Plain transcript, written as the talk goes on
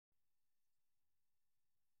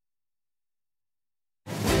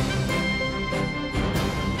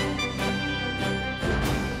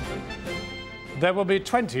There will be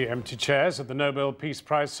 20 empty chairs at the Nobel Peace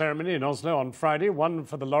Prize ceremony in Oslo on Friday, one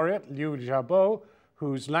for the laureate Liu Xiaobo,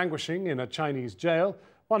 who's languishing in a Chinese jail,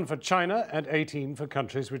 one for China, and 18 for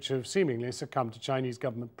countries which have seemingly succumbed to Chinese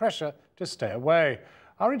government pressure to stay away.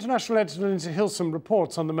 Our international editor Lindsey Hilsum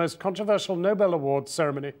reports on the most controversial Nobel Awards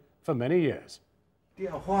ceremony for many years. Liu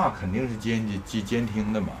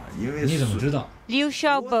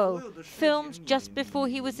Xiaobo, filmed just before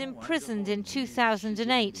he was imprisoned in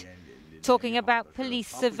 2008, talking about police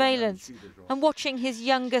surveillance and watching his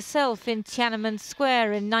younger self in Tiananmen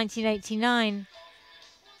Square in 1989.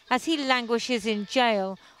 As he languishes in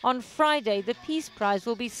jail, on Friday the Peace Prize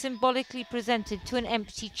will be symbolically presented to an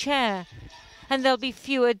empty chair, and there'll be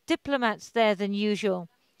fewer diplomats there than usual,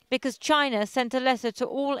 because China sent a letter to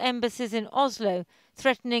all embassies in Oslo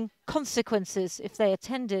threatening consequences if they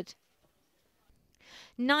attended.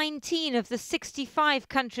 19 of the 65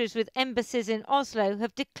 countries with embassies in Oslo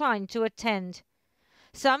have declined to attend.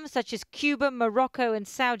 Some, such as Cuba, Morocco and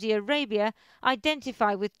Saudi Arabia,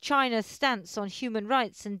 identify with China's stance on human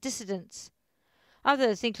rights and dissidents.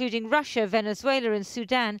 Others, including Russia, Venezuela and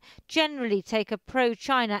Sudan, generally take a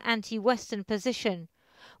pro-China, anti-Western position,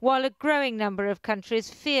 while a growing number of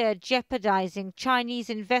countries fear jeopardizing Chinese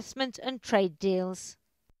investment and trade deals.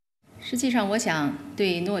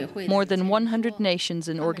 More than 100 nations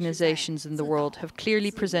and organizations in the world have clearly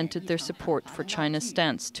presented their support for China's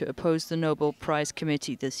stance to oppose the Nobel Prize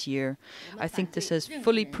Committee this year. I think this has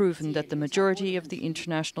fully proven that the majority of the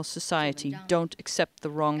international society don't accept the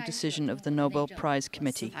wrong decision of the Nobel Prize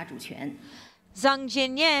Committee. Zhang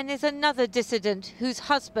Jinyan is another dissident whose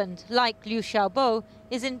husband, like Liu Xiaobo,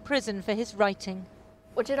 is in prison for his writing.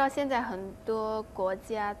 I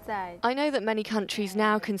know that many countries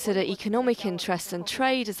now consider economic interests and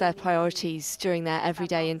trade as their priorities during their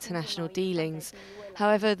everyday international dealings.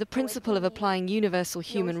 However, the principle of applying universal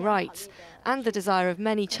human rights and the desire of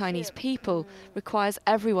many Chinese people requires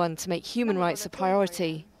everyone to make human rights a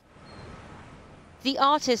priority. The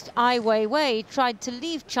artist Ai Weiwei tried to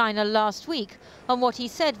leave China last week on what he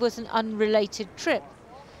said was an unrelated trip,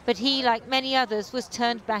 but he, like many others, was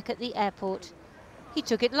turned back at the airport. He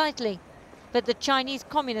took it lightly, but the Chinese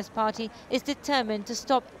Communist Party is determined to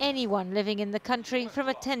stop anyone living in the country from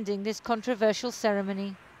attending this controversial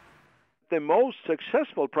ceremony. The most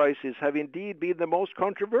successful prizes have indeed been the most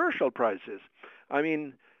controversial prizes. I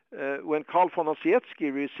mean, when Karl von Ossietzky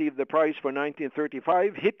received the prize for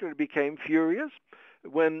 1935, Hitler became furious.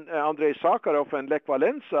 When Andrei Sakharov and Lech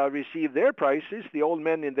Walesa received their prizes, the old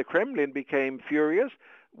men in the Kremlin became furious.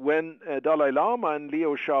 When Dalai Lama and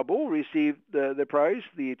Liu Xiaobo received the prize,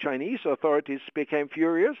 the Chinese authorities became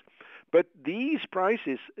furious. But these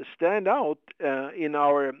prizes stand out in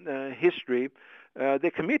our history.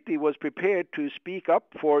 The committee was prepared to speak up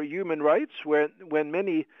for human rights when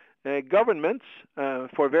many governments,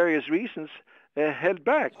 for various reasons, held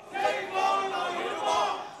back.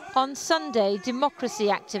 On Sunday, democracy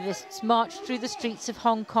activists marched through the streets of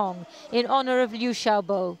Hong Kong in honor of Liu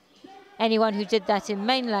Xiaobo. Anyone who did that in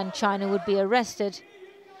mainland China would be arrested.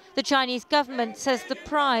 The Chinese government says the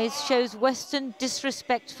prize shows Western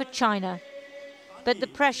disrespect for China. But the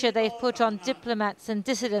pressure they've put on diplomats and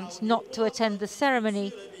dissidents not to attend the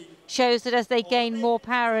ceremony shows that as they gain more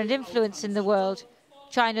power and influence in the world,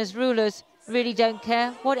 China's rulers really don't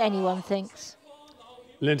care what anyone thinks.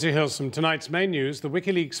 Lindsey Hilsum, tonight's main news: the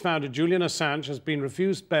WikiLeaks founder Julian Assange has been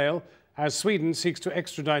refused bail as Sweden seeks to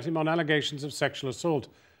extradite him on allegations of sexual assault.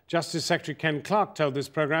 Justice Secretary Ken Clarke told this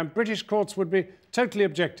programme British courts would be totally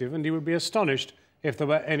objective and he would be astonished if there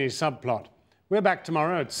were any subplot. We're back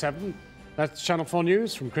tomorrow at 7. That's Channel 4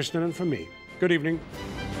 News from Krishnan and from me. Good evening.